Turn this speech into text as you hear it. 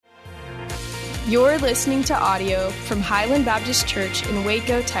You're listening to audio from Highland Baptist Church in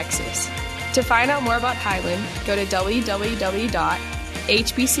Waco, Texas. To find out more about Highland, go to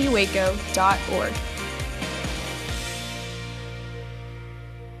www.hbcwaco.org.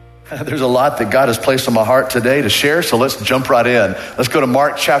 There's a lot that God has placed on my heart today to share, so let's jump right in. Let's go to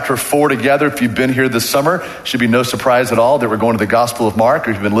Mark chapter 4 together. If you've been here this summer, it should be no surprise at all that we're going to the Gospel of Mark,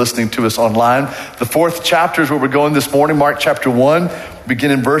 or if you've been listening to us online. The fourth chapter is where we're going this morning, Mark chapter 1,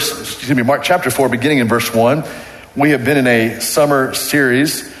 Mark chapter 4, beginning in verse 1. We have been in a summer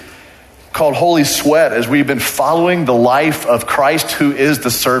series called Holy Sweat, as we've been following the life of Christ, who is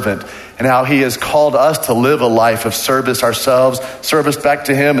the servant, and how he has called us to live a life of service ourselves, service back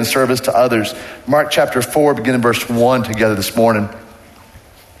to him, and service to others. Mark chapter 4, beginning in verse 1 together this morning.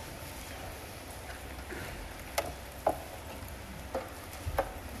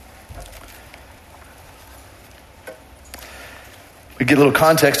 We get a little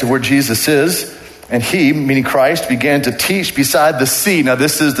context of where Jesus is. And he, meaning Christ, began to teach beside the sea. Now,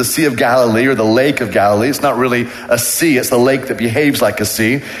 this is the Sea of Galilee, or the Lake of Galilee. It's not really a sea. It's the lake that behaves like a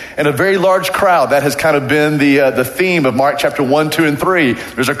sea. And a very large crowd. That has kind of been the theme of Mark chapter 1, 2, and 3.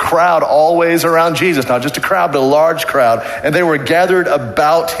 There's a crowd always around Jesus. Not just a crowd, but a large crowd. And they were gathered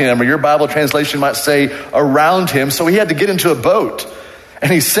about him, or your Bible translation might say around him. So he had to get into a boat.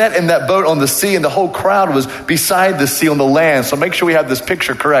 And he sat in that boat on the sea, and the whole crowd was beside the sea on the land. So make sure we have this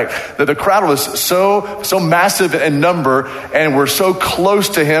picture correct, that the crowd was so massive in number, and were so close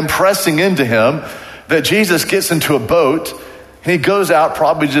to him, pressing into him, that Jesus gets into a boat, and he goes out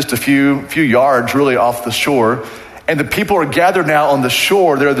probably just a few yards really off the shore. And the people are gathered now on the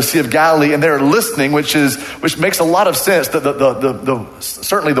shore there at the Sea of Galilee, and they're listening, which makes a lot of sense.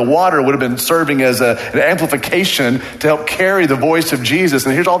 Certainly the water would have been serving as an amplification to help carry the voice of Jesus.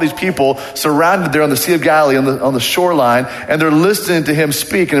 And here's all these people surrounded there on the Sea of Galilee on the shoreline, and they're listening to him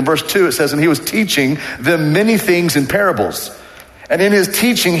speak. And in verse 2 it says, "And he was teaching them many things in parables. And in his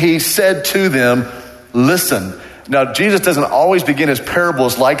teaching he said to them, 'Listen.'" Now, Jesus doesn't always begin his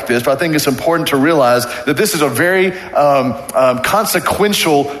parables like this, but I think it's important to realize that this is a very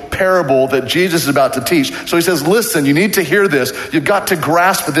consequential parable that Jesus is about to teach. So he says, "Listen, you need to hear this. You've got to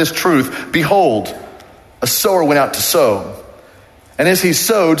grasp this truth. Behold, a sower went out to sow. And as he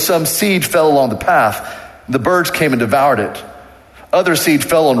sowed, some seed fell along the path. The birds came and devoured it. Other seed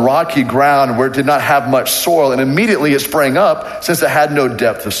fell on rocky ground where it did not have much soil, and immediately it sprang up, since it had no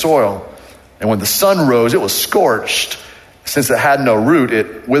depth of soil. And when the sun rose, it was scorched. Since it had no root,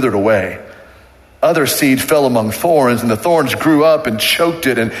 it withered away. Other seed fell among thorns, and the thorns grew up and choked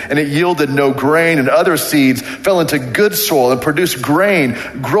it, and it yielded no grain. And other seeds fell into good soil and produced grain,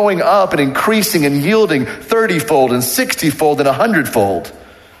 growing up and increasing and yielding 30-fold and 60-fold and 100-fold.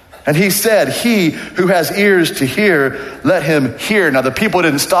 And he said, 'He who has ears to hear, let him hear.'" Now the people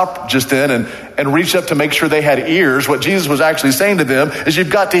didn't stop just then and reach up to make sure they had ears. What Jesus was actually saying to them is,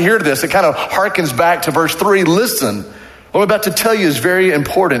 you've got to hear this. It kind of harkens back to verse 3. "Listen, what I'm about to tell you is very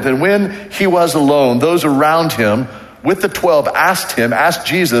important." And when he was alone, those around him with the 12 asked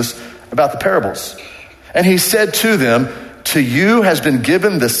Jesus about the parables. And he said to them, "To you has been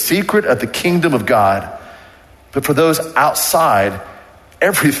given the secret of the kingdom of God. But for those outside,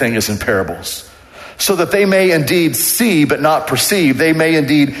 everything is in parables, so that they may indeed see but not perceive. They may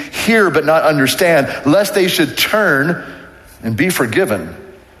indeed hear but not understand, lest they should turn and be forgiven."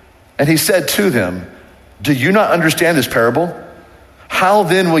 And he said to them, "Do you not understand this parable? How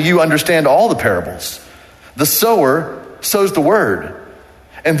then will you understand all the parables? The sower sows the word.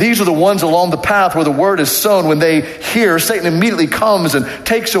 And these are the ones along the path where the word is sown. When they hear, Satan immediately comes and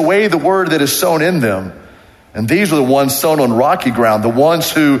takes away the word that is sown in them. And these are the ones sown on rocky ground, the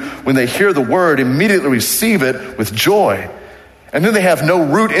ones who, when they hear the word, immediately receive it with joy. And then they have no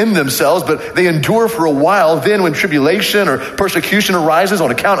root in themselves, but they endure for a while. Then when tribulation or persecution arises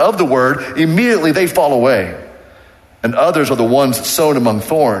on account of the word, immediately they fall away. And others are the ones sown among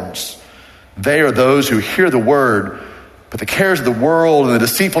thorns. They are those who hear the word, but the cares of the world and the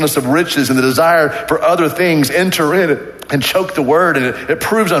deceitfulness of riches and the desire for other things enter in and choke the word, and it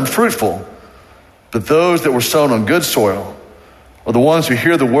proves unfruitful. But those that were sown on good soil are the ones who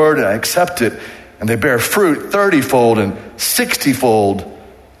hear the word and accept it, and they bear fruit 30-fold and 60-fold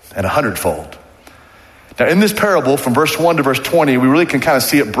and 100-fold. Now, in this parable, from verse 1 to verse 20, we really can kind of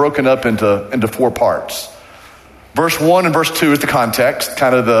see it broken up into four parts. Verse 1 and verse 2 is the context,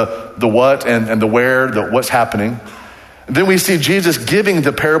 kind of the what and the where, the what's happening. And then we see Jesus giving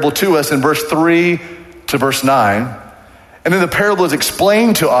the parable to us in verse 3 to verse 9. And then the parable is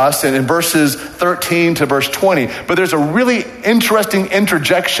explained to us in verses 13 to verse 20. But there's a really interesting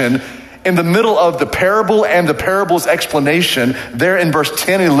interjection in the middle of the parable and the parable's explanation there in verse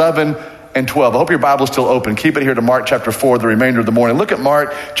 10, 11, and 12. I hope your Bible's still open. Keep it here to Mark chapter 4, the remainder of the morning. Look at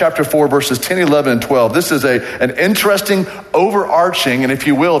Mark chapter 4, verses 10, 11, and 12. This is an interesting, overarching, and if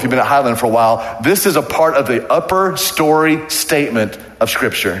you will, if you've been at Highland for a while, this is a part of the upper story statement of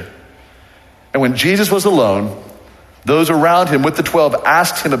Scripture. And when Jesus was alone, those around him with the 12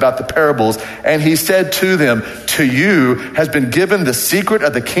 asked him about the parables, and he said to them, to you has been given the secret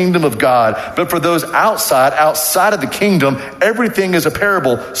of the kingdom of God, but for those outside of the kingdom, everything is a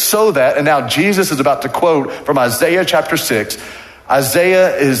parable, so that, and now Jesus is about to quote from Isaiah chapter 6.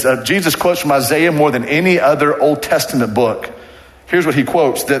 Jesus quotes from Isaiah more than any other Old Testament book. Here's what he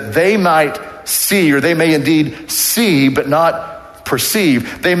quotes, that they might see, or they may indeed see, but not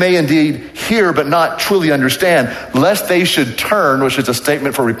perceive. They may indeed hear, but not truly understand, lest they should turn, which is a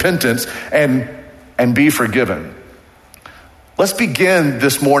statement for repentance, and be forgiven. Let's begin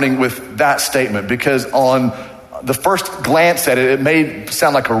this morning with that statement, because on the first glance at it, it may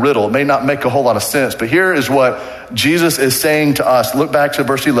sound like a riddle. It may not make a whole lot of sense, but here is what Jesus is saying to us. Look back to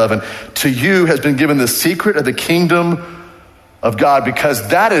verse 11. To you has been given the secret of the kingdom of God. Because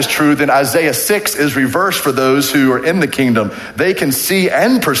that is true, then Isaiah 6 is reversed for those who are in the kingdom. They can see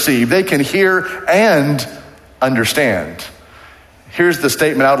and perceive. They can hear and understand. Here's the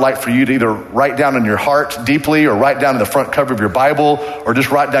statement I would like for you to either write down in your heart deeply, or write down in the front cover of your Bible, or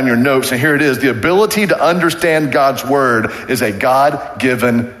just write down your notes. And here it is. The ability to understand God's word is a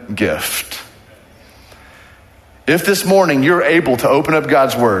God-given gift. If this morning you're able to open up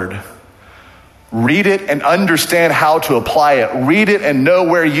God's word, read it and understand how to apply it, read it and know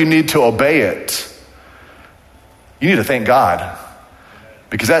where you need to obey it, you need to thank God,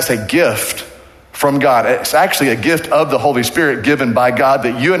 because that's a gift from God. It's actually a gift of the Holy Spirit given by God,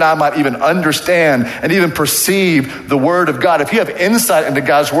 that you and I might even understand and even perceive the word of God. If you have insight into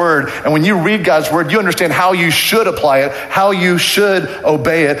God's word, and when you read God's word, you understand how you should apply it, how you should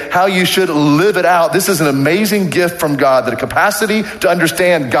obey it, how you should live it out. This is an amazing gift from God. That a capacity to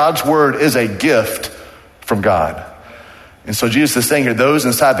understand God's word is a gift from God. And so Jesus is saying here, those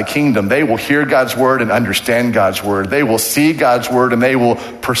inside the kingdom, they will hear God's word and understand God's word. They will see God's word and they will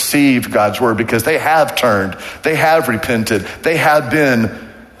perceive God's word, because they have turned, they have repented, they have been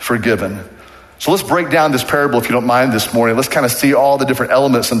forgiven. So let's break down this parable, if you don't mind, this morning. Let's kind of see all the different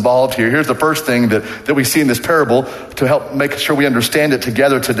elements involved here. Here's the first thing that we see in this parable to help make sure we understand it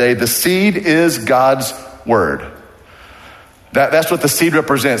together today. The seed is God's word. That's what the seed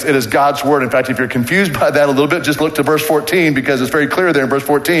represents. It is God's word. In fact, if you're confused by that a little bit, just look to verse 14, because it's very clear there in verse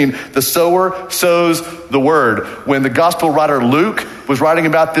 14. The sower sows the word. When the gospel writer Luke was writing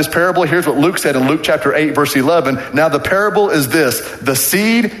about this parable, here's what Luke said in Luke chapter 8, verse 11. Now the parable is this: the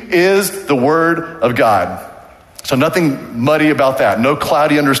seed is the word of God. So nothing muddy about that. No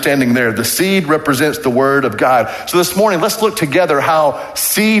cloudy understanding there. The seed represents the word of God. So this morning, let's look together how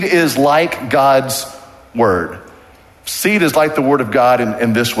seed is like God's word. Seed is like the word of God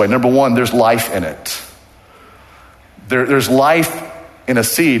in this way. Number one, there's life in it. There's life in a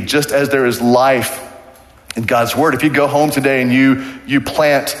seed, just as there is life in God's word. If you go home today and you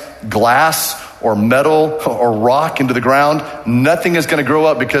plant glass or metal or rock into the ground, nothing is going to grow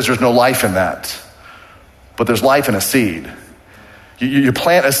up, because there's no life in that. But there's life in a seed. You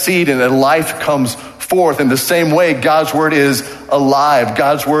plant a seed and then life comes forth. In the same way, God's word is alive.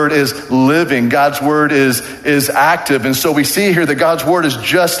 God's word is living. God's word is active. And so we see here that God's word is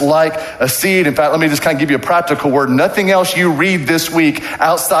just like a seed. In fact, let me just kind of give you a practical word. Nothing else you read this week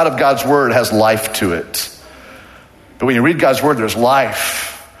outside of God's word has life to it. But when you read God's word, there's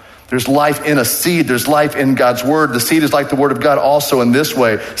life. There's life in a seed. There's life in God's word. The seed is like the word of God also in this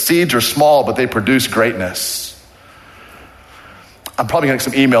way. Seeds are small, but they produce greatness. I'm probably going to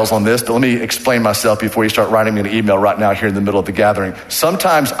get some emails on this, but let me explain myself before you start writing me an email right now here in the middle of the gathering.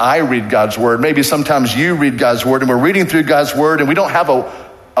 Sometimes I read God's word. Maybe sometimes you read God's word, and we're reading through God's word and we don't have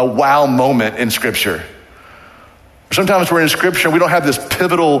a wow moment in Scripture. Sometimes we're in Scripture and we don't have this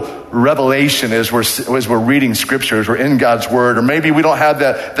pivotal revelation as we're reading Scripture, as we're in God's word. Or maybe we don't have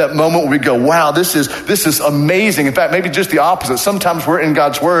that moment where we go, wow, this is amazing. In fact, maybe just the opposite. Sometimes we're in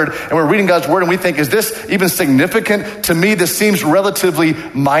God's word and we're reading God's word and we think, is this even significant? To me, this seems relatively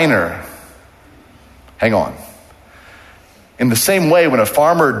minor. Hang on. In the same way, when a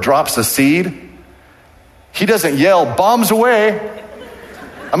farmer drops a seed, he doesn't yell, bombs away.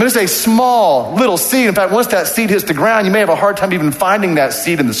 I'm going to say small, little seed. In fact, once that seed hits the ground, you may have a hard time even finding that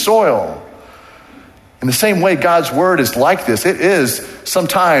seed in the soil. In the same way, God's word is like this. It is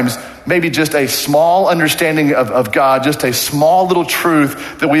sometimes maybe just a small understanding of God, just a small little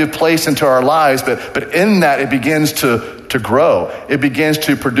truth that we have placed into our lives. But in that, it begins to to grow. It begins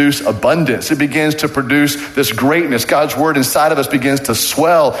to produce abundance. It begins to produce this greatness. God's word inside of us begins to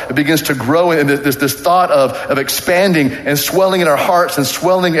swell. It begins to grow in this thought of expanding and swelling in our hearts and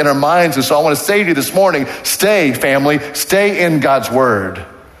swelling in our minds. And so I want to say to you this morning, stay, family, stay in God's word.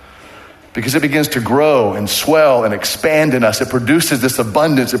 Because it begins to grow and swell and expand in us. It produces this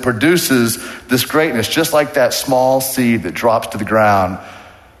abundance. It produces this greatness, just like that small seed that drops to the ground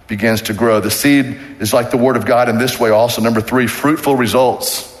begins to grow. The seed is like the word of God in this way also. Number 3, fruitful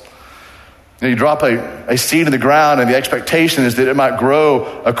results. You drop a seed in the ground and the expectation is that it might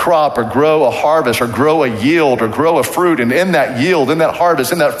grow a crop or grow a harvest or grow a yield or grow a fruit. And in that yield, in that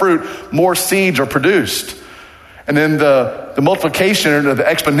harvest, in that fruit, more seeds are produced. And then the multiplication or the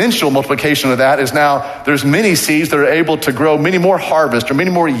exponential multiplication of that is now there's many seeds that are able to grow many more harvests or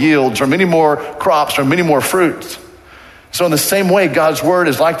many more yields or many more crops or many more fruits. So in the same way, God's word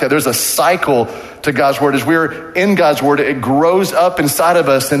is like that. There's a cycle to God's word. As we're in God's word, it grows up inside of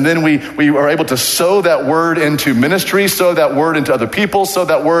us, and then we are able to sow that word into ministry, sow that word into other people, sow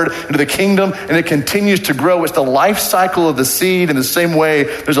that word into the kingdom, and it continues to grow. It's the life cycle of the seed. In the same way,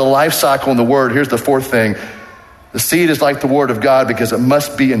 there's a life cycle in the word. Here's the 4th thing. The seed is like the word of God because it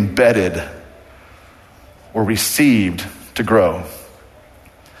must be embedded or received to grow.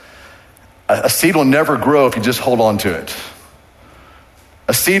 A seed will never grow if you just hold on to it.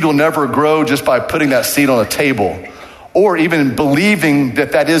 A seed will never grow just by putting that seed on a table or even believing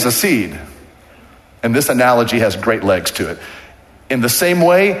that that is a seed. And this analogy has great legs to it. In the same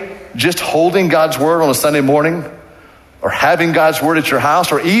way, just holding God's word on a Sunday morning or having God's word at your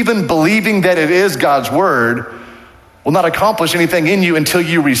house or even believing that it is God's word will not accomplish anything in you until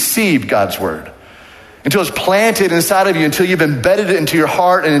you receive God's word. Until it's planted inside of you, until you've embedded it into your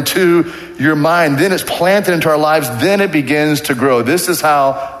heart and into your mind. Then it's planted into our lives, then it begins to grow. This is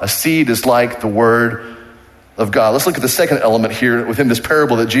how a seed is like the word of God. Let's look at the second element here within this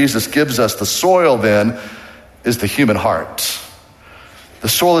parable that Jesus gives us. The soil then is the human heart. The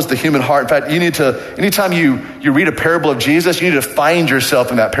soil is the human heart. In fact, you need to, anytime you read a parable of Jesus, you need to find yourself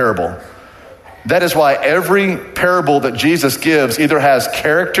in that parable. That is why every parable that Jesus gives either has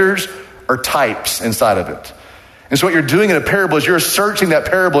characters or types inside of it. And so what you're doing in a parable is you're searching that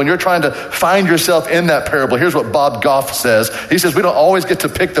parable and you're trying to find yourself in that parable. Here's what Bob Goff says. He says, we don't always get to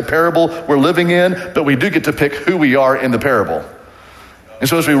pick the parable we're living in, but we do get to pick who we are in the parable. And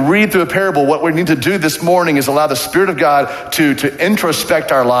so as we read through a parable, what we need to do this morning is allow the Spirit of God to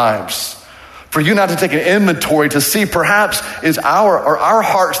introspect our lives. For you not to take an inventory to see perhaps is our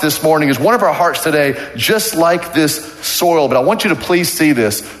hearts this morning, is one of our hearts today just like this soil. But I want you to please see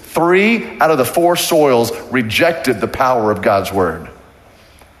this. 3 out of the 4 soils rejected the power of God's word.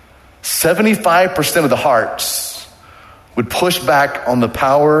 75% of the hearts would push back on the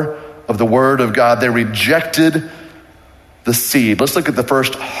power of the word of God. They rejected the seed. Let's look at the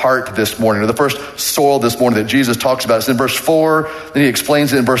first heart this morning, or the first soil this morning that Jesus talks about. It's in verse 4, then he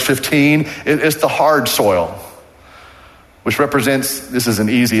explains it in verse 15. It's the hard soil, which represents, this is an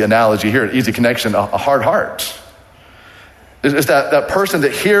easy analogy here, an easy connection, a hard heart. It's that person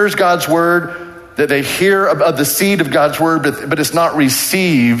that hears God's word, that they hear of the seed of God's word, but it's not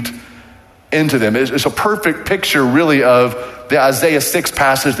received into them. It's a perfect picture, really, of the Isaiah 6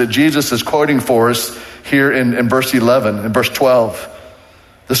 passage that Jesus is quoting for us here in verse 11, in verse 12.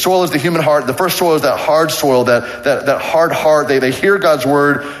 The soil is the human heart. The first soil is that hard soil, that hard heart. They hear God's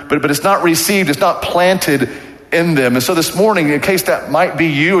word, but it's not received. It's not planted in them. And so this morning, in case that might be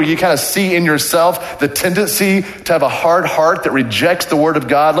you, or you kind of see in yourself the tendency to have a hard heart that rejects the word of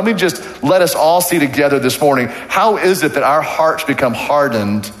God, let us all see together this morning, how is it that our hearts become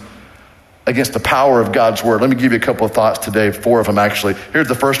hardened against the power of God's word? Let me give you a couple of thoughts today, 4 of them actually. Here's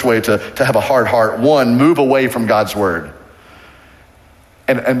the first way to have a hard heart. 1, move away from God's word.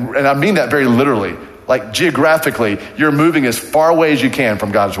 And I mean that very literally. Like geographically, you're moving as far away as you can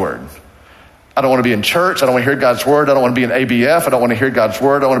from God's word. I don't want to be in church. I don't want to hear God's word. I don't want to be in ABF. I don't want to hear God's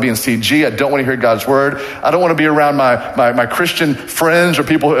word. I don't want to be in CG. I don't want to hear God's word. I don't want to be around my Christian friends or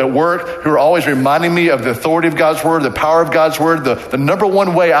people at work who are always reminding me of the authority of God's word, the power of God's word. The number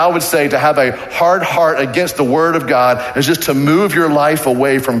one way I would say to have a hard heart against the word of God is just to move your life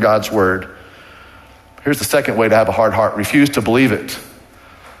away from God's word. Here's the second way to have a hard heart. Refuse to believe it.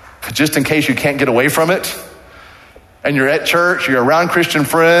 Just in case you can't get away from it, and you're at church, you're around Christian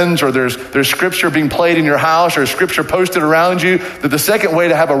friends, or there's scripture being played in your house, or scripture posted around you, that the second way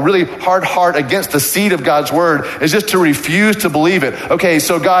to have a really hard heart against the seed of God's word is just to refuse to believe it. Okay,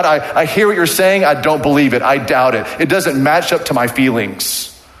 so God, I hear what you're saying. I don't believe it. I doubt it. It doesn't match up to my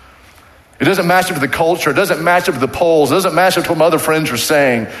feelings. It doesn't match up to the culture. It doesn't match up to the polls. It doesn't match up to what my other friends are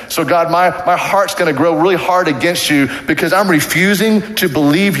saying. So God, my heart's going to grow really hard against you because I'm refusing to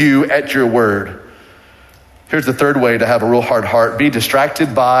believe you at your word. Here's the third way to have a real hard heart. Be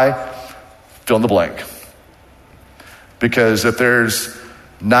distracted by fill in the blank. Because if there's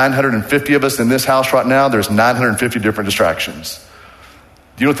 950 of us in this house right now, there's 950 different distractions.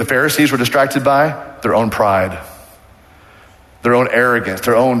 Do you know what the Pharisees were distracted by? Their own pride, their own arrogance,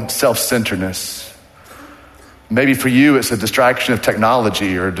 their own self-centeredness. Maybe for you, it's a distraction of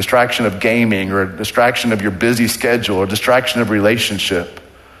technology or a distraction of gaming or a distraction of your busy schedule or a distraction of relationship.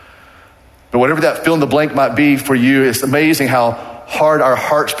 But whatever that fill in the blank might be for you, it's amazing how hard our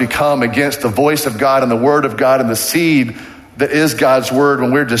hearts become against the voice of God and the word of God and the seed that is God's word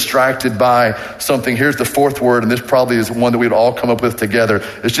when we're distracted by something. Here's the fourth word, and this probably is one that we'd all come up with together.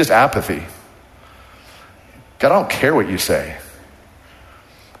 It's just apathy. God, I don't care what you say.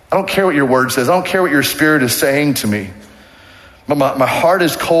 I don't care what your word says. I don't care what your spirit is saying to me. My heart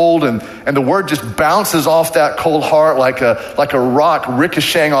is cold, and the word just bounces off that cold heart like a rock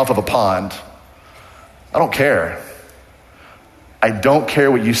ricocheting off of a pond. I don't care. I don't care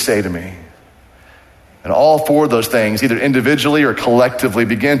what you say to me. And all four of those things, either individually or collectively,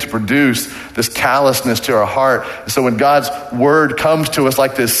 begin to produce this callousness to our heart. And so when God's word comes to us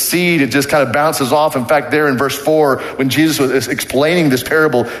like this seed, it just kind of bounces off. In fact, there in verse 4, when Jesus was explaining this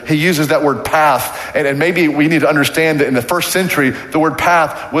parable, he uses that word path. And maybe we need to understand that in the first century, the word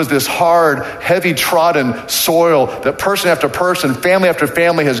path was this hard, heavy trodden soil that person after person, family after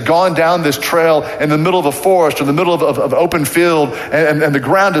family has gone down this trail in the middle of a forest or the middle of open field. And the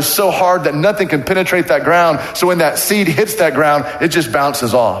ground is so hard that nothing can penetrate that ground. So when that seed hits that ground, it just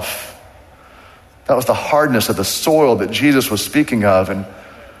bounces off. That was the hardness of the soil that Jesus was speaking of. And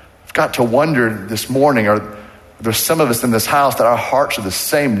I've got to wonder this morning, are there some of us in this house that our hearts are the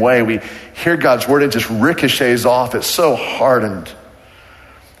same way? We hear God's word, it just ricochets off. It's so hardened.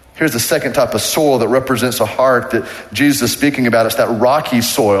 Here's the second type of soil that represents a heart that Jesus is speaking about. It's that rocky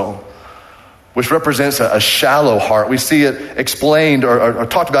soil, which represents a shallow heart. We see it explained or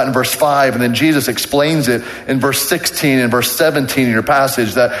talked about in verse 5, and then Jesus explains it in verse 16 and verse 17 in your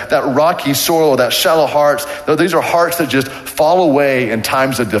passage, that rocky soil, that shallow hearts, these are hearts that just fall away in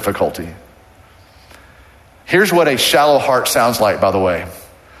times of difficulty. Here's what a shallow heart sounds like, by the way.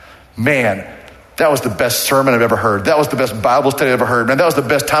 Man, that was the best sermon I've ever heard. That was the best Bible study I've ever heard. Man, that was the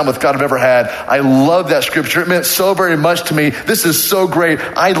best time with God I've ever had. I love that scripture. It meant so very much to me. This is so great.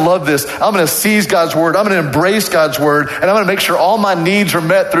 I love this. I'm going to seize God's word. I'm going to embrace God's word. And I'm going to make sure all my needs are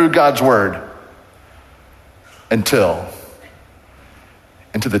met through God's word. Until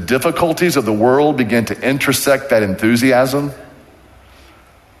the difficulties of the world begin to intersect that enthusiasm,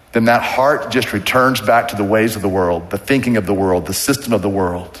 then that heart just returns back to the ways of the world, the thinking of the world, the system of the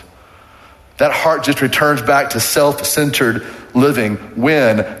world. That heart just returns back to self-centered living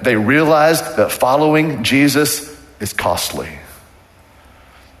when they realize that following Jesus is costly.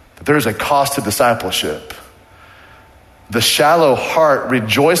 That there's a cost to discipleship. The shallow heart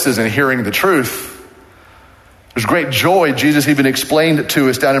rejoices in hearing the truth. There's great joy. Jesus even explained it to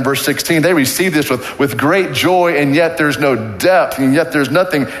us down in verse 16. They receive this with great joy, and yet there's no depth, and yet there's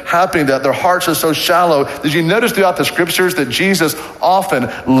nothing happening, that their hearts are so shallow. Did you notice throughout the scriptures that Jesus often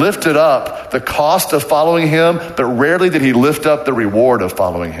lifted up the cost of following him, but rarely did he lift up the reward of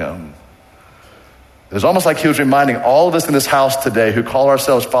following him? It was almost like he was reminding all of us in this house today who call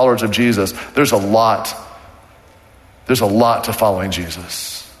ourselves followers of Jesus, there's a lot to following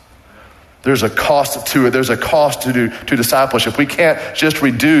Jesus. There's a cost to it. There's a cost to discipleship. We can't just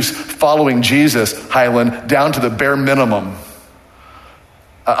reduce following Jesus, Highland, down to the bare minimum.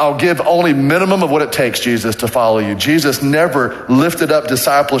 I'll give only minimum of what it takes, Jesus, to follow you. Jesus never lifted up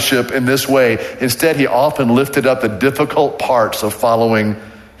discipleship in this way. Instead, he often lifted up the difficult parts of following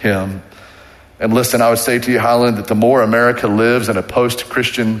him. And listen, I would say to you, Highland, that the more America lives in a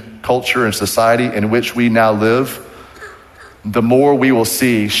post-Christian culture and society in which we now live, the more we will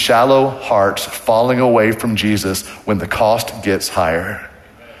see shallow hearts falling away from Jesus when the cost gets higher.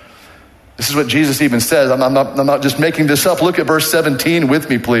 This is what Jesus even says. I'm not just making this up. Look at verse 17 with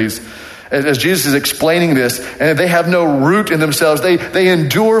me, please. As Jesus is explaining this, and they have no root in themselves. They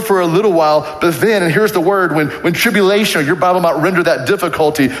endure for a little while, but then, and here's the word, when tribulation, or your Bible might render that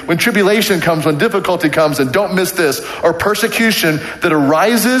difficulty, when tribulation comes, when difficulty comes, and don't miss this, or persecution that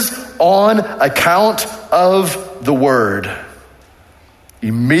arises on account of the word,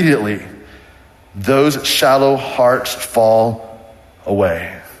 immediately those shallow hearts fall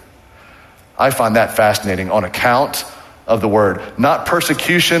away. I find that fascinating. On account of the word. Not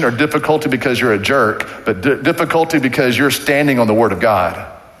persecution or difficulty because you're a jerk, but difficulty because you're standing on the word of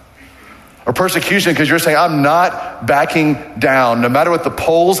God. Or persecution because you're saying, I'm not backing down. No matter what the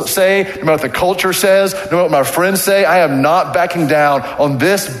polls say, no matter what the culture says, no matter what my friends say, I am not backing down on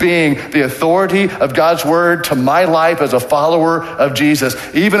this being the authority of God's word to my life as a follower of Jesus.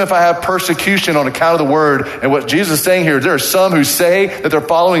 Even if I have persecution on account of the word. And what Jesus is saying here, there are some who say that they're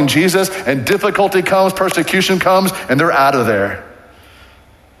following Jesus and difficulty comes, persecution comes, and they're out of there.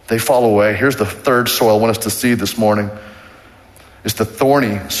 They fall away. Here's the third soil I want us to see this morning. It's the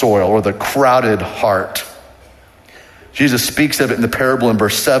thorny soil or the crowded heart. Jesus speaks of it in the parable in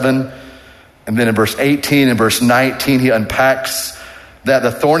verse 7. And then in verse 18 and verse 19, he unpacks that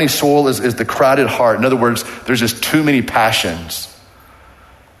the thorny soil is the crowded heart. In other words, there's just too many passions,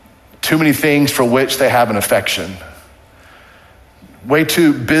 too many things for which they have an affection. Way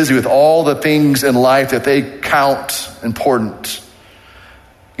too busy with all the things in life that they count important.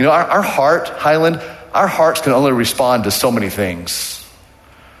 You know, our heart, Highland, our hearts can only respond to so many things.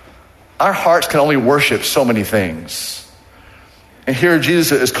 Our hearts can only worship so many things. And here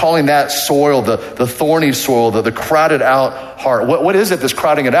Jesus is calling that soil, the thorny soil, the crowded out heart. What is it that's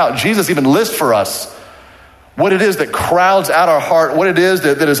crowding it out? Jesus even lists for us what it is that crowds out our heart, what it is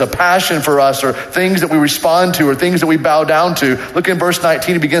that is a passion for us, or things that we respond to, or things that we bow down to. Look in verse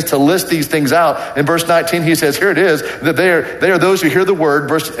 19, he begins to list these things out. In verse 19, he says, here it is, that they are those who hear the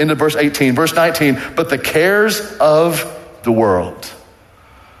word, into verse 18, verse 19, but the cares of the world.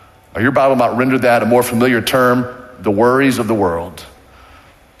 Or your Bible might render that a more familiar term, the worries of the world.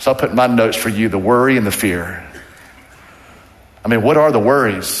 So I'll put in my notes for you, the worry and the fear. I mean, what are the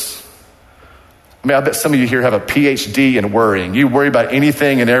worries? I mean, I bet some of you here have a PhD in worrying. You worry about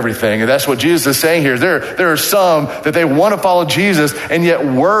anything and everything. And that's what Jesus is saying here. There are some that they want to follow Jesus, and yet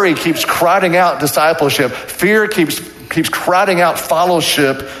worry keeps crowding out discipleship. Fear keeps crowding out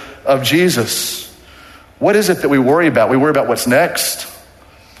fellowship of Jesus. What is it that we worry about? We worry about what's next.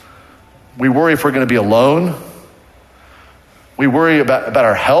 We worry if we're going to be alone. We worry about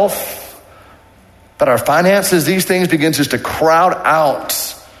our health, about our finances. These things begin just to crowd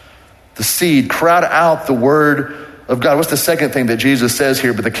out the seed, crowd out the word of God. What's the second thing that Jesus says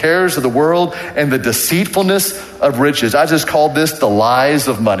here? But the cares of the world and the deceitfulness of riches. I just called this the lies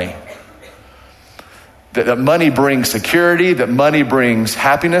of money. That money brings security, that money brings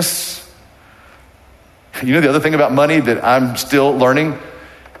happiness. You know the other thing about money that I'm still learning?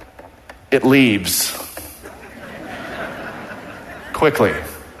 It leaves quickly.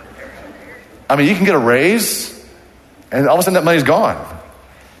 I mean, you can get a raise and all of a sudden that money's gone.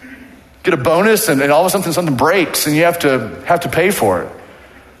 Get a bonus and all of a sudden something breaks and you have to pay for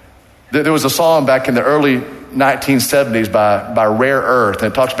it. There was a song back in the early 1970s by Rare Earth,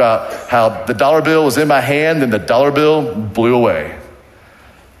 and it talks about how the dollar bill was in my hand and the dollar bill blew away.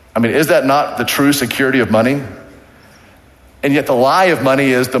 I mean, is that not the true security of money? And yet the lie of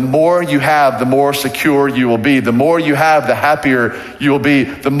money is the more you have, the more secure you will be. The more you have, the happier you will be.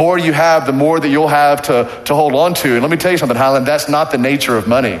 The more you have, the more that you'll have to hold on to. And let me tell you something, Highland, that's not the nature of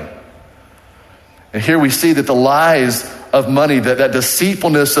money. And here we see that the lies of money, that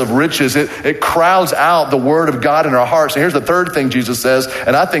deceitfulness of riches, it crowds out the word of God in our hearts. And here's the third thing Jesus says,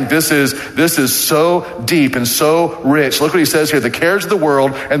 and I think this is so deep and so rich. Look what he says here, the cares of the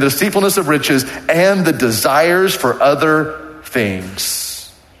world and the deceitfulness of riches and the desires for other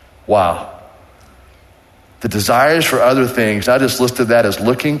things. Wow. The desires for other things. I just listed that as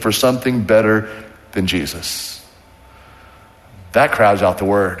looking for something better than Jesus. That crowds out the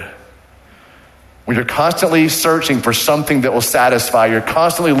word. When you're constantly searching for something that will satisfy, you're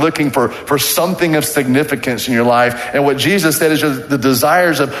constantly looking for something of significance in your life. And what Jesus said is the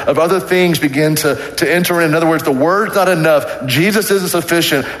desires of other things begin to enter in. In other words, the word's not enough. Jesus isn't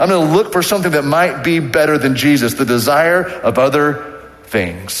sufficient. I'm going to look for something that might be better than Jesus. The desire of other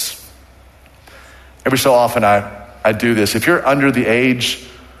things. Every so often I do this. If you're under the age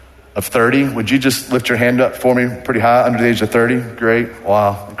of 30, would you just lift your hand up for me pretty high? Under the age of 30? Great.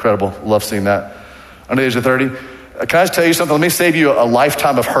 Wow. Incredible. Love seeing that. Under the age of 30. Can I just tell you something? Let me save you a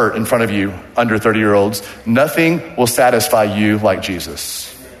lifetime of hurt in front of you, under 30-year-olds. Nothing will satisfy you like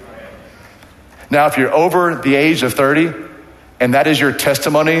Jesus. Now, if you're over the age of 30, and that is your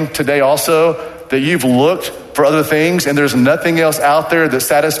testimony today also, that you've looked for other things and there's nothing else out there that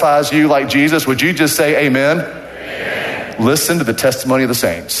satisfies you like Jesus, would you just say amen? Amen. Listen to the testimony of the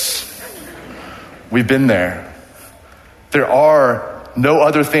saints. We've been there. There are no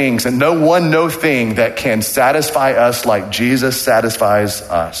other things and no thing that can satisfy us like Jesus satisfies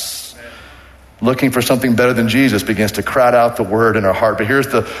us. Looking for something better than Jesus begins to crowd out the word in our heart. But here's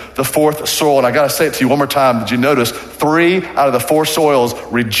the fourth soil, and I got to say it to you one more time. Did you notice 3 out of the 4 soils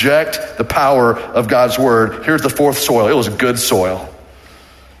reject the power of God's word? Here's the fourth soil. It was good soil.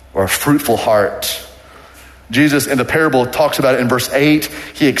 or a fruitful heart. Jesus in the parable talks about it in verse 8.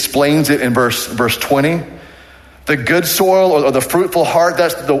 He explains it in verse 20. The good soil or the fruitful heart,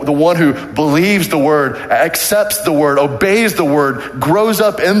 that's the one who believes the word, accepts the word, obeys the word, grows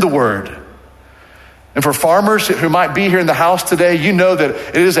up in the word. And for farmers who might be here in the house today, you know that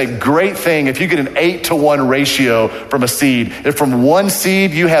it is a great thing if you get an 8-to-1 ratio from a seed. If from one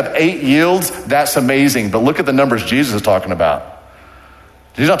seed you have 8 yields, that's amazing. But look at the numbers Jesus is talking about.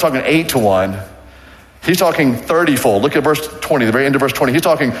 He's not talking 8-to-1. He's talking 30-fold. Look at verse 20, the very end of verse 20. He's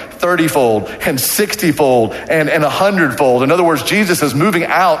talking 30-fold and 60-fold and 100-fold. In other words, Jesus is moving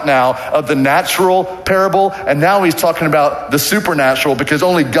out now of the natural parable, and now he's talking about the supernatural, because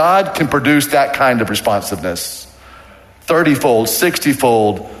only God can produce that kind of responsiveness. 30-fold,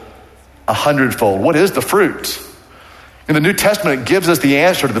 60-fold, 100-fold. What is the fruit? In the New Testament, it gives us the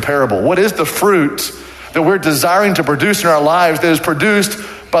answer to the parable. What is the fruit that we're desiring to produce in our lives that is produced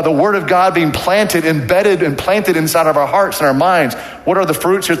by the word of God being planted, embedded, and planted inside of our hearts and our minds? What are the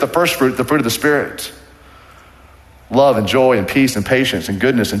fruits? Here's the first fruit, the fruit of the Spirit. Love and joy and peace and patience and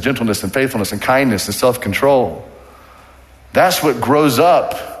goodness and gentleness and faithfulness and kindness and self-control. That's what grows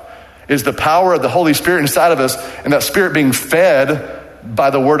up, is the power of the Holy Spirit inside of us, and that Spirit being fed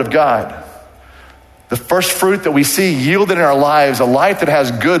by the word of God. The first fruit that we see yielded in our lives, a life that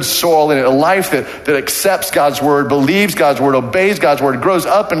has good soil in it, a life that accepts God's word, believes God's word, obeys God's word, grows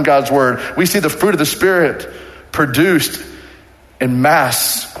up in God's word. We see the fruit of the Spirit produced in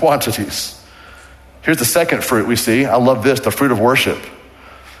mass quantities. Here's the second fruit we see. I love this, the fruit of worship.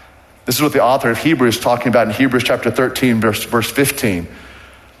 This is what the author of Hebrews is talking about in Hebrews chapter 13, verse 15.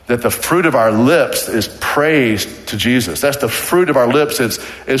 That the fruit of our lips is praise to Jesus. That's the fruit of our lips.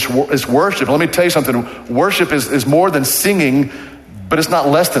 It's worship. Let me tell you something. Worship is more than singing, but it's not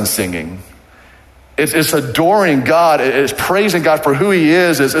less than singing. It's adoring God. It's praising God for who he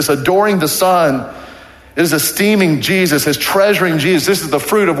is. It's adoring the Son. It is esteeming Jesus. It's treasuring Jesus. This is the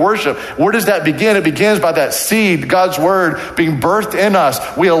fruit of worship. Where does that begin? It begins by that seed, God's word, being birthed in us.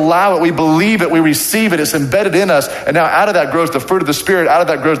 We allow it. We believe it. We receive it. It's embedded in us. And now out of that grows the fruit of the Spirit. Out of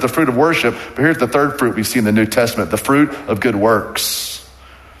that grows the fruit of worship. But here's the third fruit we see in the New Testament, the fruit of good works.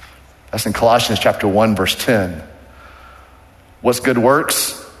 That's in Colossians chapter 1, verse 10. What's good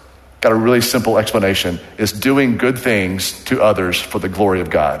works? Got a really simple explanation. It's doing good things to others for the glory of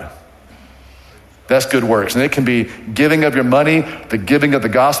God. That's good works. And it can be giving of your money, the giving of the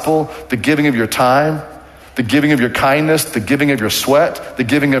gospel, the giving of your time, the giving of your kindness, the giving of your sweat, the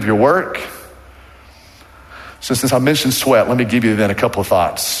giving of your work. So since I mentioned sweat, let me give you then a couple of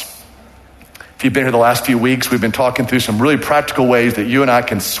thoughts. If you've been here the last few weeks, we've been talking through some really practical ways that you and I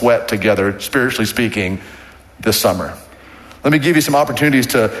can sweat together, spiritually speaking, this summer. Let me give you some opportunities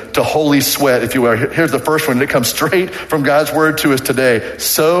to holy sweat, if you will. Here's the first one. It comes straight from God's word to us today.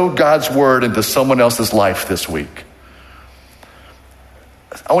 Sow God's word into someone else's life this week.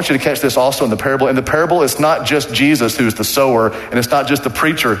 I want you to catch this also in the parable. In the parable, it's not just Jesus who is the sower, and it's not just the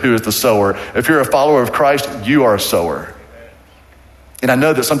preacher who is the sower. If you're a follower of Christ, you are a sower. And I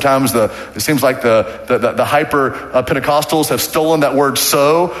know that sometimes it seems like the hyper Pentecostals have stolen that word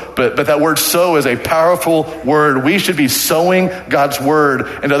sow, but that word sow is a powerful word. We should be sowing God's word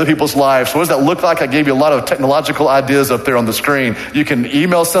into other people's lives. So what does that look like? I gave you a lot of technological ideas up there on the screen. You can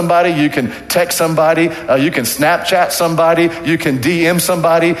email somebody, you can text somebody, you can Snapchat somebody, you can DM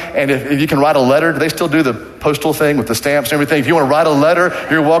somebody, and if you can write a letter. Do they still do the postal thing with the stamps and everything? If you want to write a letter,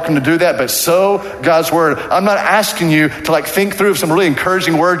 you're welcome to do that, but sow God's word. I'm not asking you to think through some really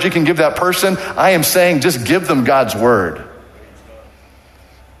encouraging words you can give that person. I am saying just give them God's word.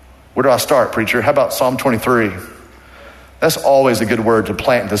 Where do I start, preacher? How about Psalm 23? That's always a good word to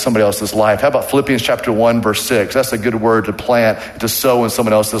plant into somebody else's life. How about Philippians chapter 1, verse 6? That's a good word to plant, to sow in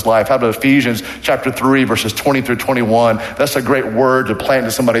someone else's life. How about Ephesians chapter 3, verses 20 through 21? That's a great word to plant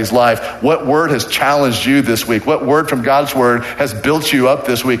into somebody's life. What word has challenged you this week? What word from God's word has built you up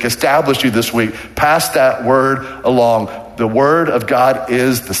this week, established you this week? Pass that word along. The word of God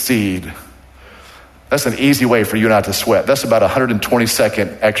is the seed. That's an easy way for you and I to sweat. That's about a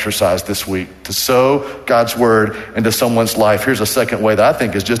 120-second exercise this week, to sow God's word into someone's life. Here's a second way that I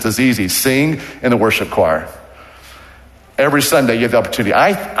think is just as easy. Sing in the worship choir. Every Sunday you have the opportunity.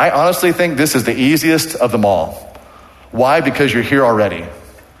 I honestly think this is the easiest of them all. Why? Because you're here already.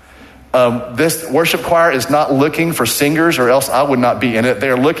 This worship choir is not looking for singers, or else I would not be in it.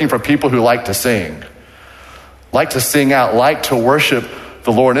 They're looking for people who like to sing out, like to worship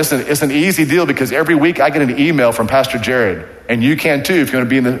the Lord. And it's an easy deal, because every week I get an email from Pastor Jared, and you can too if you want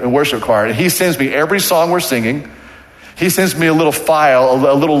to be in the worship choir. And he sends me every song we're singing. He sends me a little file,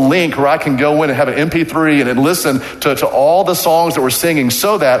 a little link where I can go in and have an MP3 and listen to all the songs that we're singing,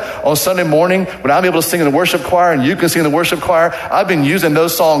 so that on Sunday morning, when I'm able to sing in the worship choir and you can sing in the worship choir, I've been using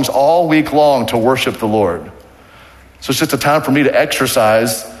those songs all week long to worship the Lord. So it's just a time for me to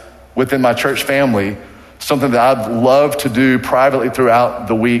exercise within my church family, something that I've loved to do privately throughout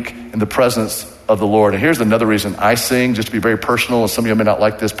the week in the presence of the Lord. And here's another reason I sing, just to be very personal, and some of you may not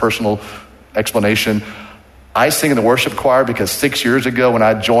like this personal explanation. I sing in the worship choir because 6 years ago when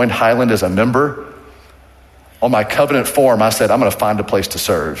I joined Highland as a member, on my covenant form, I said, I'm going to find a place to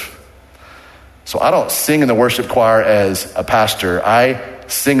serve. So I don't sing in the worship choir as a pastor. I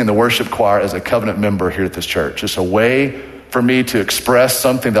sing in the worship choir as a covenant member here at this church. It's a way for me to express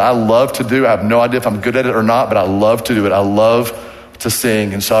something that I love to do. I have no idea if I'm good at it or not, but I love to do it. I love to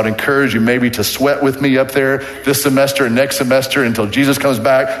sing. And so I'd encourage you maybe to sweat with me up there this semester and next semester until Jesus comes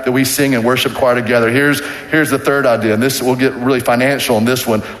back, that we sing and worship choir together. Here's the third idea, and this will get really financial in this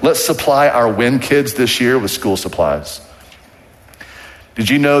one. Let's supply our WIN kids this year with school supplies. Did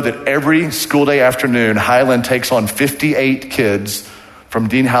you know that every school day afternoon, Highland takes on 58 kids from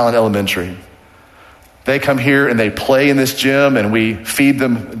Dean Highland Elementary? They come here and they play in this gym, and we feed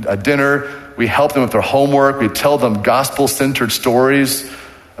them a dinner. We help them with their homework. We tell them gospel-centered stories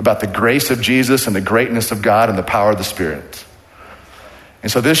about the grace of Jesus and the greatness of God and the power of the Spirit.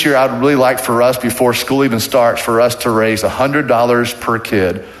 And so this year, I'd really like for us, before school even starts, for us to raise $100 per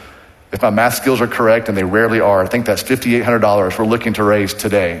kid. If my math skills are correct, and they rarely are, I think that's $5,800 we're looking to raise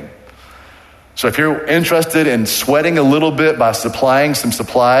today. So if you're interested in sweating a little bit by supplying some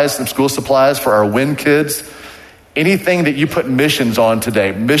supplies, some school supplies for our WIN kids, anything that you put missions on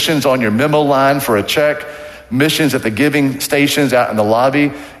today, missions on your memo line for a check, missions at the giving stations out in the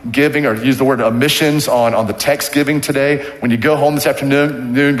lobby, giving, or use the word missions on the text giving today. When you go home this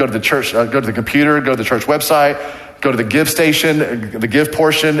afternoon, go to the church, go to the computer, go to the church website, go to the give station, the give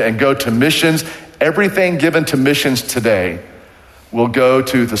portion, and go to missions. Everything given to missions today will go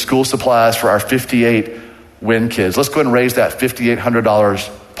to the school supplies for our 58 WIN kids. Let's go ahead and raise that $5,800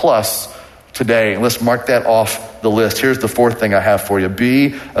 plus today, and let's mark that off the list. Here's the fourth thing I have for you.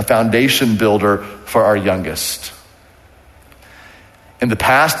 Be a foundation builder for our youngest. In the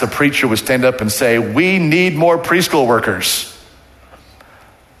past, the preacher would stand up and say, we need more preschool workers.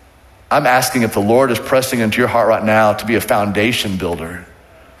 I'm asking if the Lord is pressing into your heart right now to be a foundation builder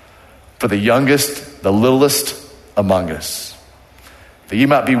for the youngest, the littlest among us. That you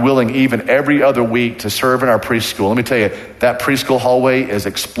might be willing even every other week to serve in our preschool. Let me tell you, that preschool hallway is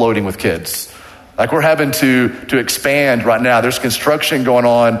exploding with kids. Like, we're having to expand right now. There's construction going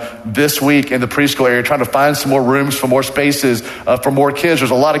on this week in the preschool area, trying to find some more rooms for more spaces, for more kids.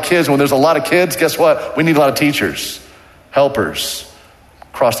 There's a lot of kids. When there's a lot of kids, guess what? We need a lot of teachers, helpers.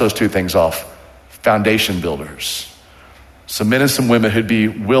 Cross those two things off. Foundation builders. Some men and some women who'd be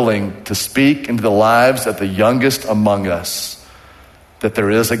willing to speak into the lives of the youngest among us, that there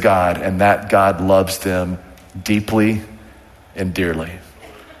is a God, and that God loves them deeply and dearly.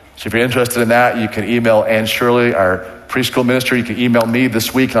 So if you're interested in that, you can email Ann Shirley, our preschool minister. You can email me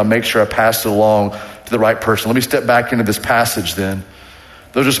this week, and I'll make sure I pass it along to the right person. Let me step back into this passage then.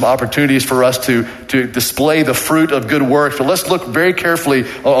 Those are some opportunities for us to display the fruit of good works. But let's look very carefully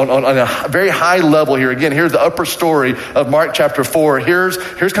on a very high level here. Again, here's the upper story of Mark chapter 4. Here's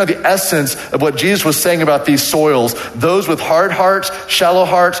kind of the essence of what Jesus was saying about these soils. Those with hard hearts, shallow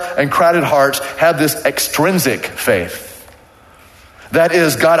hearts, and crowded hearts have this extrinsic faith. That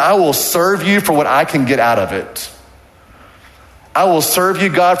is, God, I will serve you for what I can get out of it. I will serve you,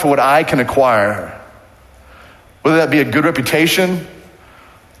 God, for what I can acquire. Whether that be a good reputation,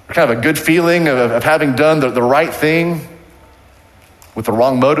 kind of a good feeling of having done the right thing with the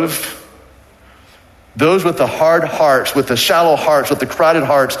wrong motive. Those with the hard hearts, with the shallow hearts, with the crowded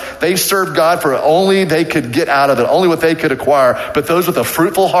hearts, they served God for only they could get out of it, only what they could acquire. But those with a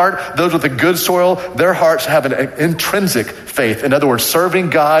fruitful heart, those with a good soil, their hearts have an intrinsic faith. In other words, serving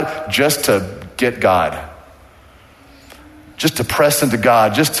God just to get God. Just to press into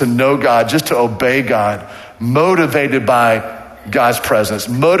God, just to know God, just to obey God, motivated by God's presence,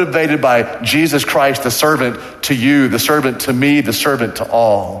 motivated by Jesus Christ, the servant to you, the servant to me, the servant to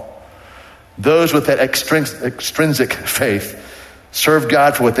all. Those with that extrinsic faith serve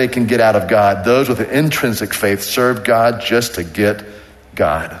God for what they can get out of God. Those with an intrinsic faith serve God just to get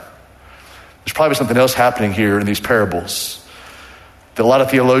God. There's probably something else happening here in these parables that a lot of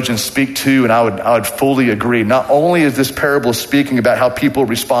theologians speak to, and I would fully agree. Not only is this parable speaking about how people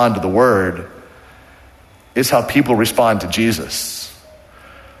respond to the word, it's how people respond to Jesus.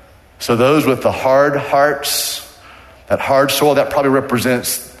 So those with the hard hearts, that hard soil, that probably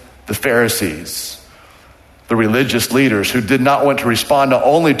represents the Pharisees. the religious leaders who did not want to respond not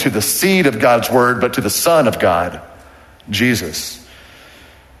only to the seed of God's word, but to the Son of God, Jesus.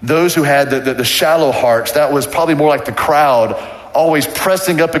 Those who had the shallow hearts, that was probably more like the crowd always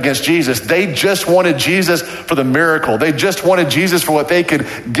pressing up against Jesus. They just wanted Jesus for the miracle. They just wanted Jesus for what they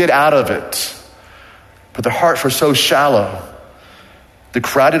could get out of it. But their hearts were so shallow. The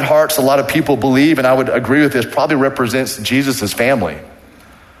crowded hearts, a lot of people believe, and I would agree with this, probably represents Jesus' family,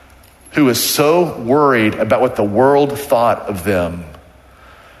 who is so worried about what the world thought of them.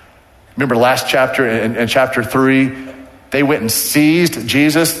 Remember last chapter, in chapter 3, they went and seized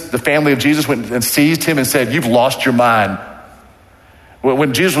Jesus. The family of Jesus went and seized him and said, "You've lost your mind."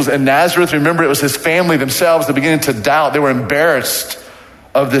 When Jesus was in Nazareth, remember, it was his family themselves that began to doubt. They were embarrassed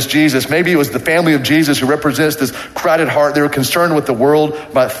of this Jesus. Maybe it was the family of Jesus who represents this crowded heart. They were concerned with the world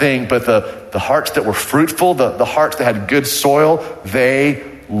might think, but the hearts that were fruitful, the hearts that had good soil, they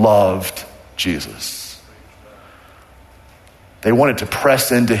loved Jesus. They wanted to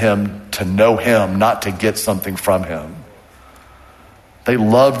press into him to know him, not to get something from him. They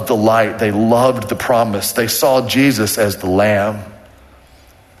loved the light. They loved the promise. They saw Jesus as the Lamb.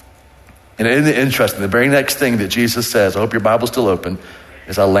 And isn't it interesting? The very next thing that Jesus says, I hope your Bible's still open,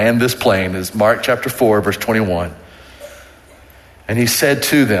 as I land this plane, is Mark chapter 4, verse 21. And he said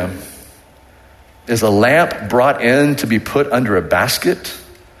to them, "Is a lamp brought in to be put under a basket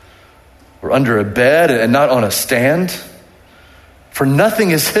or under a bed and not on a stand? For nothing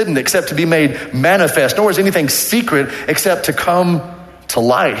is hidden except to be made manifest, nor is anything secret except to come to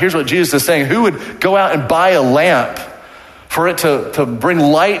light." Here's what Jesus is saying. Who would go out and buy a lamp for it to bring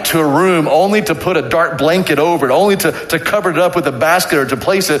light to a room, only to put a dark blanket over it, only to cover it up with a basket or to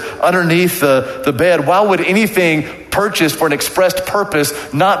place it underneath the bed? Why would anything purchased for an expressed purpose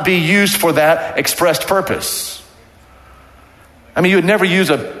not be used for that expressed purpose? I mean, you would never use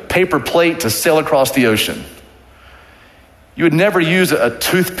a paper plate to sail across the ocean. You would never use a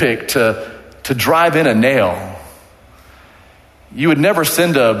toothpick to drive in a nail. You would never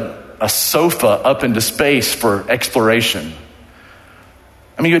send a sofa up into space for exploration.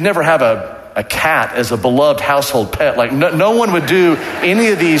 I mean, you'd never have a cat as a beloved household pet. Like, no one would do any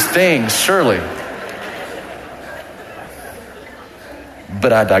of these things, surely.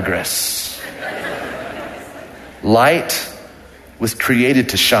 But I digress. Light was created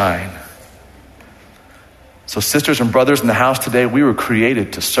to shine. So sisters and brothers in the house today, we were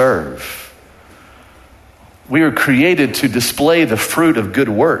created to serve. We were created to display the fruit of good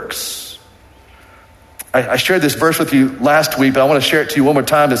works. I shared this verse with you last week, but I want to share it to you one more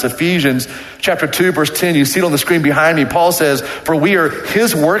time. It's Ephesians chapter 2, verse 10. You see it on the screen behind me. Paul says, "For we are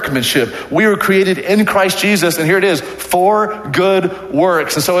his workmanship. We were created in Christ Jesus," and here it is, "for good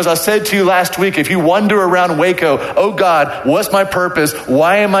works." And so as I said to you last week, if you wander around Waco, oh God, what's my purpose?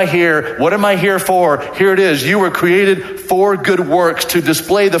 Why am I here? What am I here for? Here it is. You were created for good works, to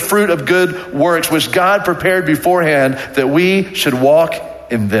display the fruit of good works, which God prepared beforehand that we should walk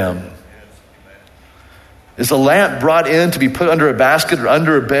in them. Is a lamp brought in to be put under a basket or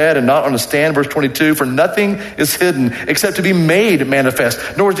under a bed and not on a stand? Verse 22, "For nothing is hidden except to be made manifest,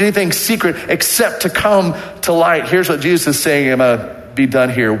 nor is anything secret except to come to light." Here's what Jesus is saying. I'm going to be done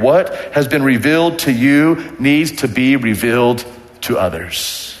here. What has been revealed to you needs to be revealed to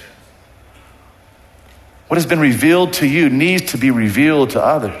others. What has been revealed to you needs to be revealed to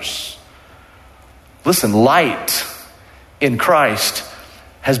others. Listen, light in Christ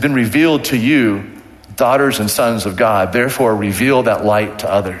has been revealed to you, daughters and sons of God. Therefore, reveal that light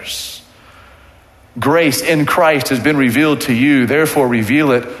to others. Grace in Christ has been revealed to you. Therefore,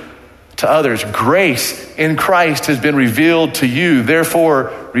 reveal it to others. Grace in Christ has been revealed to you. Therefore,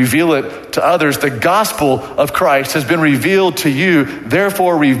 reveal it to others. The gospel of Christ has been revealed to you.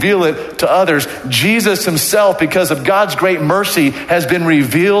 Therefore, reveal it to others. Jesus himself, because of God's great mercy, has been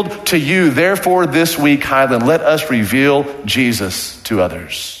revealed to you. Therefore, this week, Highland, let us reveal Jesus to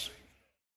others.